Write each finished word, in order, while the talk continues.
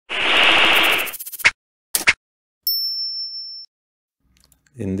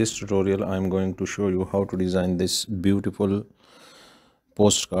In this tutorial, I'm going to show you how to design this beautiful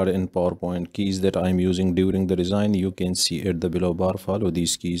postcard in PowerPoint. Keys that I'm using during the design, you can see at the below bar. Follow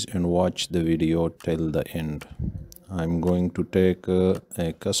these keys and watch the video till the end. I'm going to take a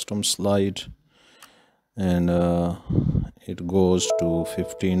custom slide, and it goes to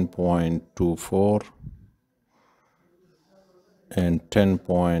 15.24 and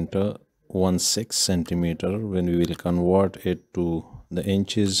 10.16 centimeter. When we will convert it to the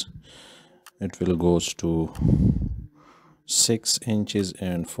inches, it will goes to 6 inches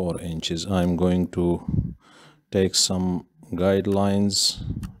and 4 inches. I'm going to take some guidelines,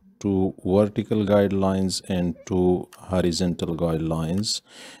 two vertical guidelines and two horizontal guidelines,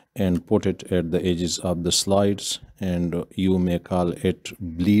 and put it at the edges of the slides, and you may call it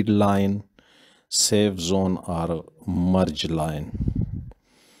bleed line, safe zone, or merge line.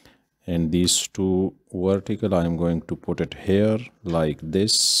 And these two vertical, I'm going to put it here like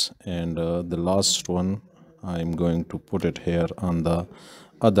this, and the last one I'm going to put it here on the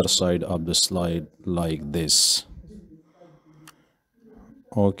other side of the slide like this.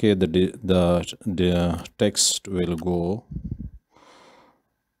 Okay, the text will go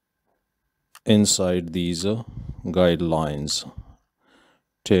inside these guidelines.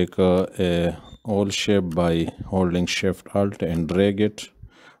 Take a all shape by holding Shift Alt and drag it.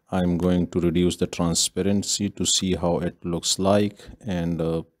 I'm going to reduce the transparency to see how it looks like, and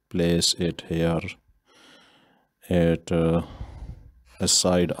place it here at a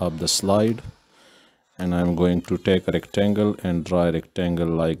side of the slide. And I'm going to take a rectangle and draw a rectangle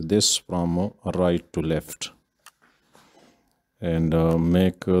like this from right to left, and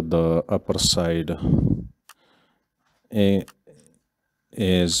make the upper side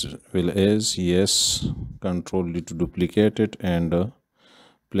as yes. Control D to duplicate it, and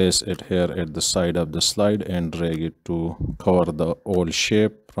place it here at the side of the slide and drag it to cover the oval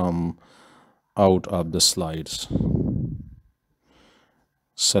shape from out of the slides.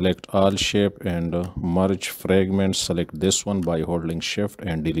 Select all shape and merge fragments. Select this one by holding Shift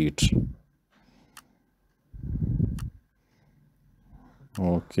and delete.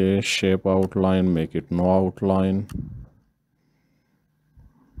 Okay, shape outline, make it no outline.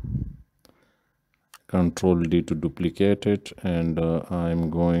 Control D to duplicate it, and I'm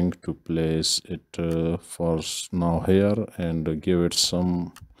going to place it for now here and give it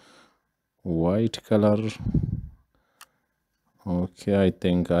some white color. Okay, I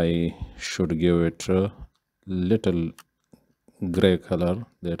think I should give it a little gray color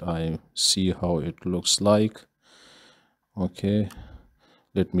that I see how it looks like. Okay,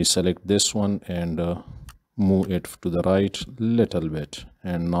 let me select this one and move it to the right little bit,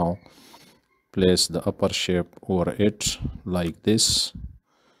 and now place the upper shape over it like this,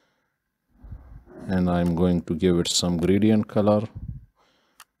 and I'm going to give it some gradient color.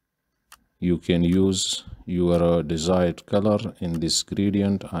 You can use your desired color in this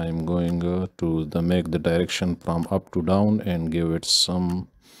gradient. I'm going to make the direction from up to down and give it some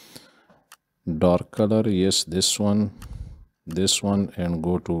dark color. Yes, this one, and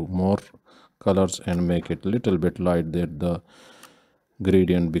go to more colors and make it little bit light that the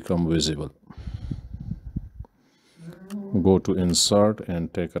gradient become visible. Go to insert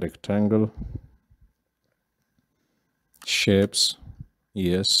and take a rectangle, shapes,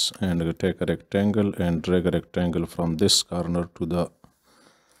 yes, and take a rectangle and drag a rectangle from this corner to the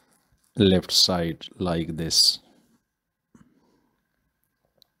left side like this.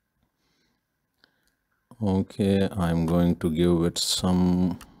 Okay, I'm going to give it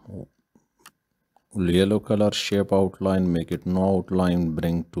some yellow color, shape outline, make it no outline,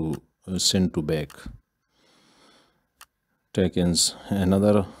 bring to send to back. Take in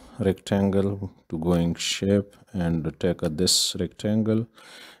another rectangle to going shape and take this rectangle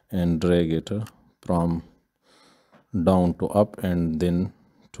and drag it from down to up and then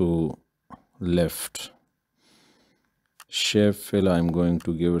to left. Shape fill, I'm going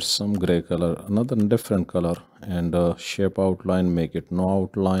to give it some gray color, another different color, and shape outline, make it no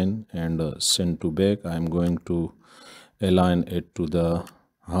outline, and send to back. I'm going to align it to the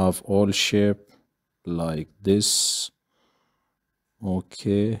half oval shape like this.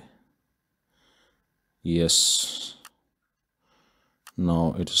 Okay, yes,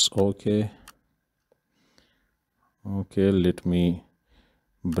 now it is okay. Okay, let me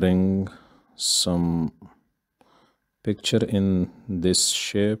bring some picture in this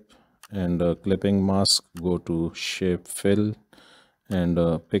shape, and clipping mask, go to shape fill, and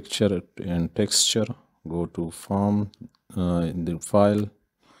picture and texture, go to form in the file.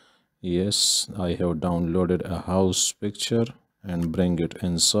 Yes, I have downloaded a house picture, and bring it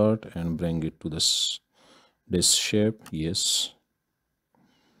insert and bring it to this shape. Yes,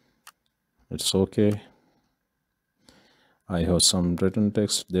 It's okay. I have some written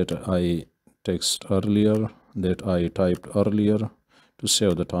text that I typed earlier. To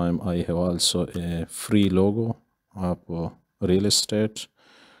save the time, I have also a free logo of real estate.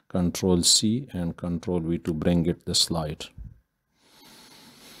 Control C and Control V to bring it the slide.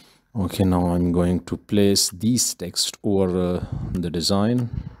 Okay, now I'm going to place these text over the design.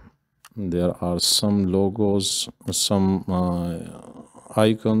 There are some logos, some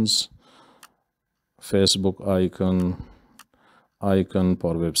icons, Facebook icon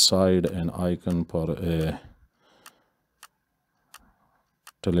for website, and icon for a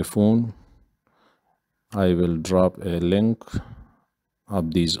telephone. I will drop a link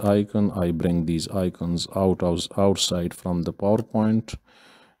of these icons. I bring these icons outside from the PowerPoint,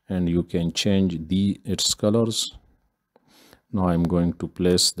 and you can change its colors. Now I'm going to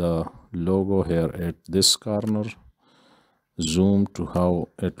place the logo here at this corner. Zoom to how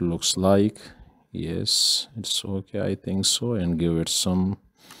it looks like. Yes, it's okay, I think so, and give it some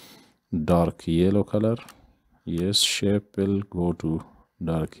dark yellow color. Yes, shape will go to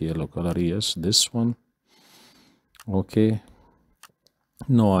dark yellow color. Yes, this one. Okay,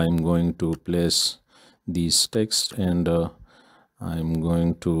 now I'm going to place these text, and I'm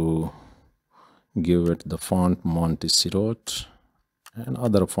going to give it the font Montserrat and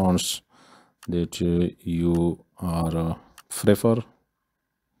other fonts that you are prefer,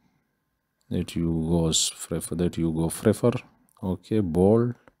 that you go prefer. Okay,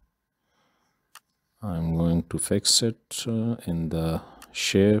 bold. I'm going to fix it in the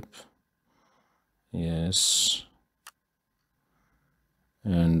shape. Yes,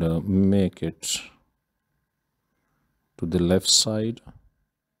 and make it to the left side,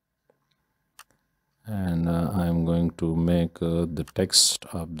 and I'm going to make the text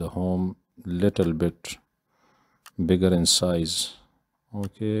of the home little bit bigger in size.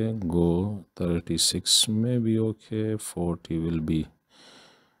 Okay, go 36 maybe. Okay, 40 will be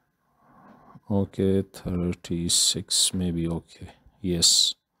okay, 36 maybe. Okay,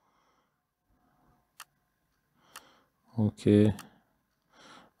 yes. Okay,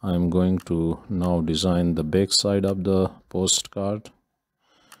 I'm going to now design the back side of the postcard.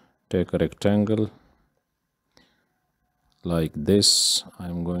 Take a rectangle like this.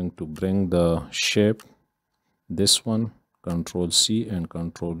 I'm going to bring the shape, this one, Control C and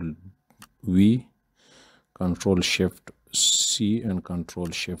Control V, Control Shift C and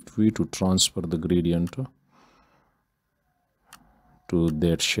Control Shift V to transfer the gradient to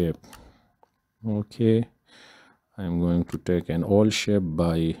that shape. Okay, I'm going to take an old shape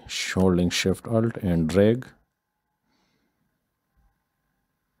by holding Shift Alt and drag.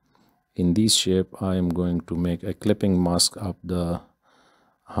 In this shape, I am going to make a clipping mask of the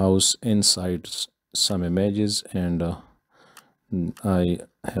house inside some images, and I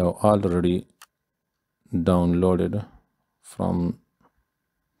have already downloaded from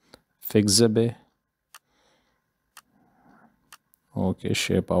Fixable. Okay,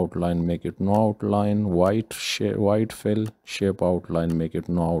 shape outline, make it no outline. White fill, shape outline, make it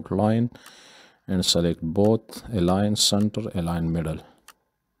no outline, and select both, align center, align middle.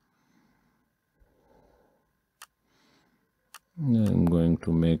 I'm going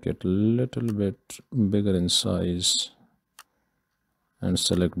to make it a little bit bigger in size and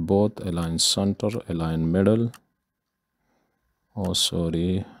select both, align center, align middle. Oh,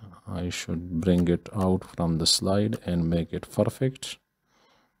 sorry, I should bring it out from the slide and make it perfect.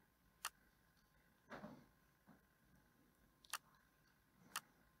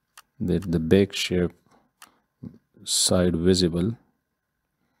 That the back shape side visible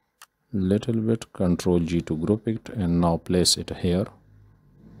little bit. Control G to group it, and now place it here.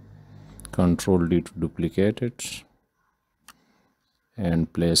 Control D to duplicate it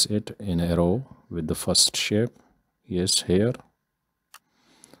and place it in a row with the first shape. Yes, here.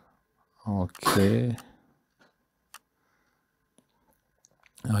 Okay,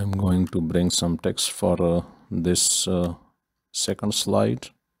 I'm going to bring some text for this second slide.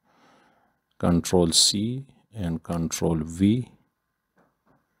 Control C and Control V,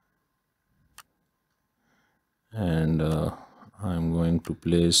 and I'm going to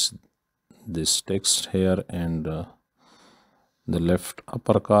place this text here and the left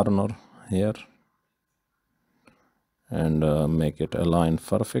upper corner here, and make it align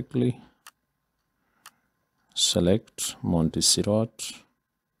perfectly. Select Montserrat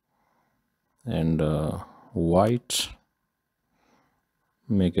and white,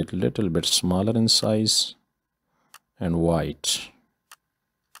 make it a little bit smaller in size, and white.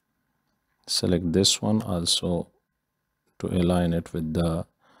 Select this one also to align it with the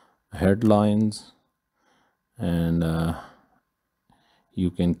headlines, and You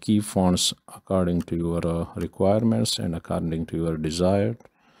can keep fonts according to your requirements and according to your desire,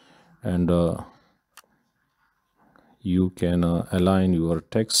 and you can align your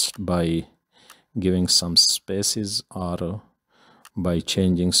text by giving some spaces or by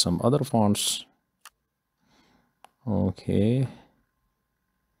changing some other fonts. Okay,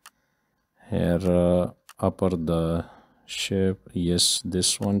 here upper the shape, yes,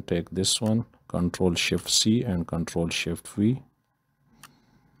 this one, take this one, Control Shift C and Control Shift V.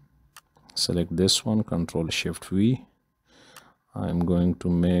 Select this one, Control Shift V. I'm going to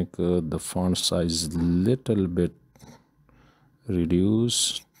make the font size little bit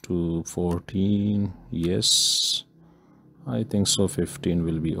reduce to 14. Yes, I think so. 15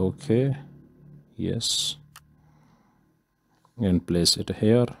 will be okay. Yes, and place it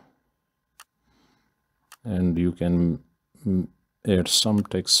here, and you can add some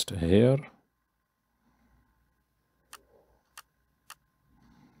text here.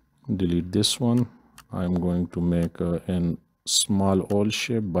 Delete this one. I'm going to make a small oval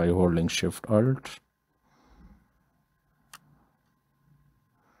shape by holding Shift Alt.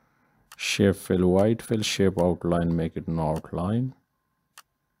 Shape fill, white fill, shape outline, make it an outline.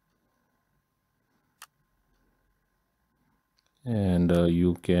 And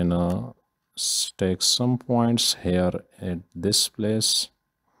you can take some points here at this place.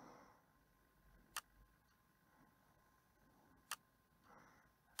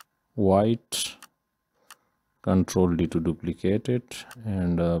 White, Control D to duplicate it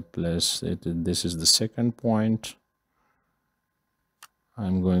and place it. This is the second point.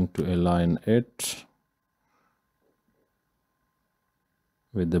 I'm going to align it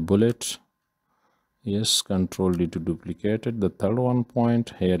with the bullet. Yes, Control D to duplicate it. The third one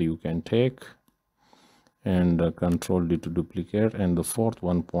point here you can take and Control D to duplicate, and the fourth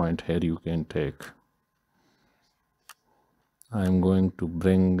one point here you can take. I'm going to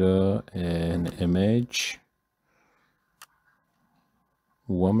bring an image,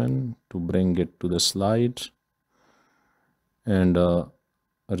 woman, to bring it to the slide and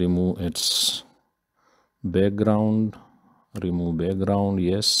remove its background. Remove background,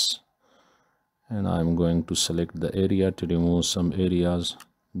 yes. And I'm going to select the area to remove some areas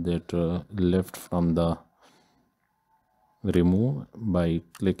that left from the remove by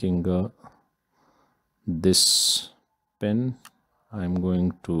clicking this pen. I'm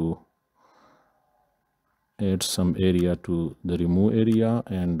going to add some area to the remove area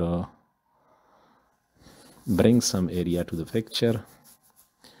and bring some area to the picture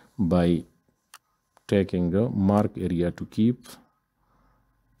by taking a mark area to keep.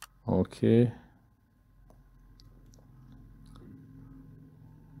 Okay,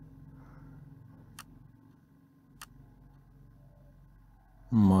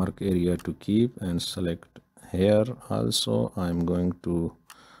 mark area to keep and select here. Also I'm going to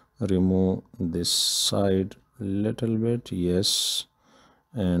remove this side little bit, yes,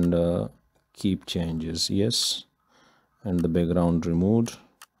 and keep changes, yes, and the background removed.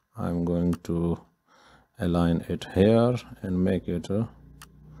 I'm going to align it here and make it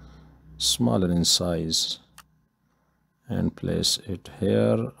smaller in size and place it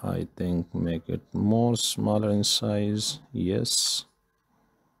here. I think make it more smaller in size, yes,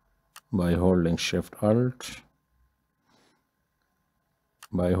 by holding Shift Alt.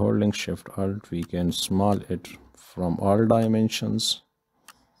 By holding Shift Alt we can small it from all dimensions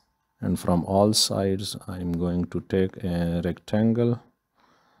and from all sides. I'm going to take a rectangle.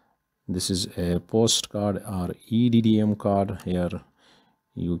 This is a postcard or EDDM card. Here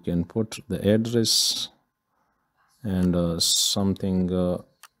you can put the address and something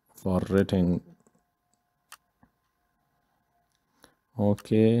for writing.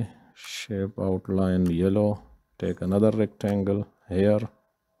 Okay, shape outline yellow. Take another rectangle here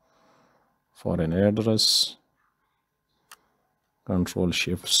for an address. Control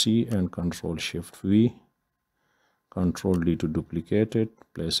Shift C and Control Shift V. Control D to duplicate it,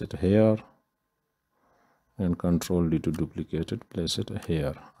 place it here, and Control D to duplicate it, place it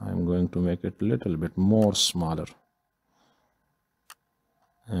here. I'm going to make it a little bit more smaller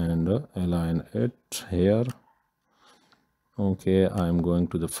and align it here. Okay, I'm going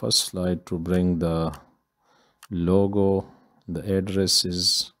to the first slide to bring the logo, the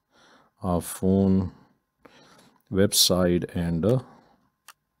addresses of phone, website, and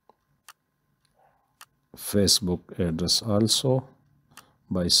Facebook address also,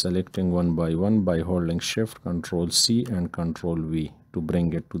 by selecting one by one by holding Shift, Control C and Control V to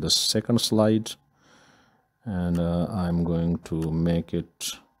bring it to the second slide. And I'm going to make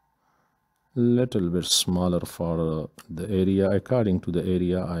it little bit smaller for the area. According to the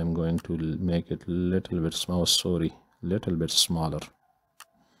area I'm going to make it little bit small, little bit smaller.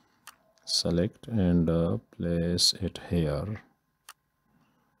 select and place it here.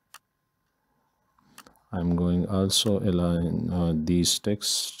 I'm going also align these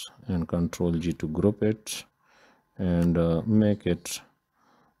texts and Control G to group it and make it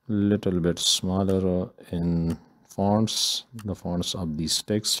little bit smaller in fonts, the fonts of these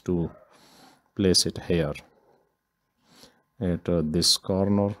texts, to place it here at this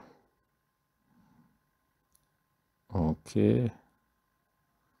corner. Okay,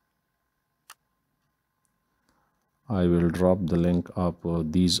 I will drop the link of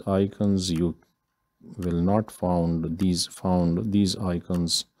these icons. You will not found these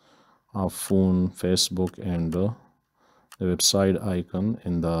icons of phone, Facebook, and the website icon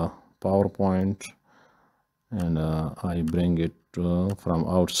in the PowerPoint, and I bring it from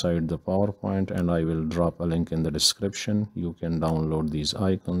outside the PowerPoint, and I will drop a link in the description. You can download these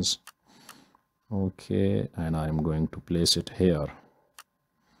icons. Okay, and I'm going to place it here,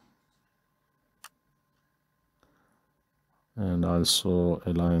 and also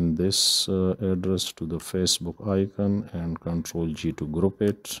align this address to the Facebook icon and Control G to group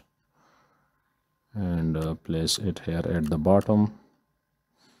it and place it here at the bottom,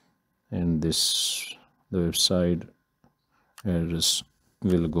 and this the website address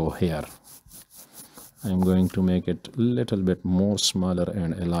will go here. I'm going to make it a little bit more smaller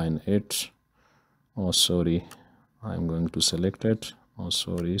and align it. Oh sorry, I'm going to select it. Oh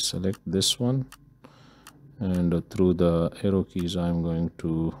sorry, select this one, and through the arrow keys I'm going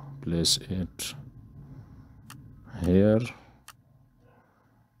to place it here.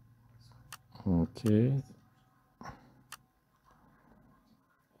 Okay,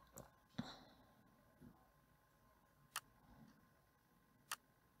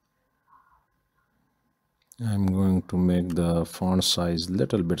 I'm going to make the font size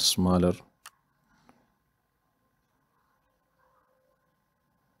little bit smaller.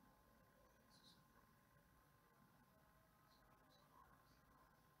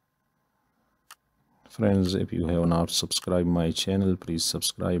 Friends, if you have not subscribed my channel, please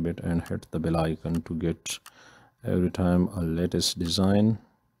subscribe it and hit the bell icon to get every time a latest design.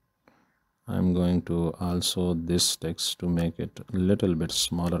 I'm going to also this text to make it a little bit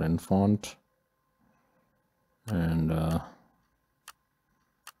smaller in font, and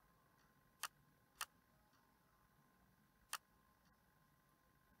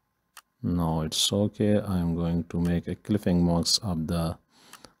now it's okay. I'm going to make a clipping marks of the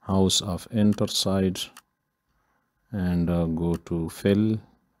house of enter side and go to fill,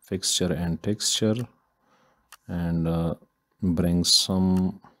 fixture and texture, and bring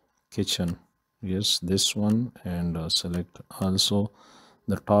some kitchen, yes, this one, and select also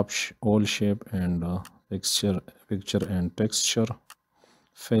the top all shape and picture and texture,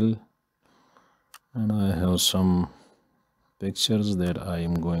 fill, and I have some pictures that I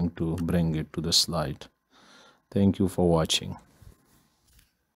am going to bring it to the slide. Thank you for watching.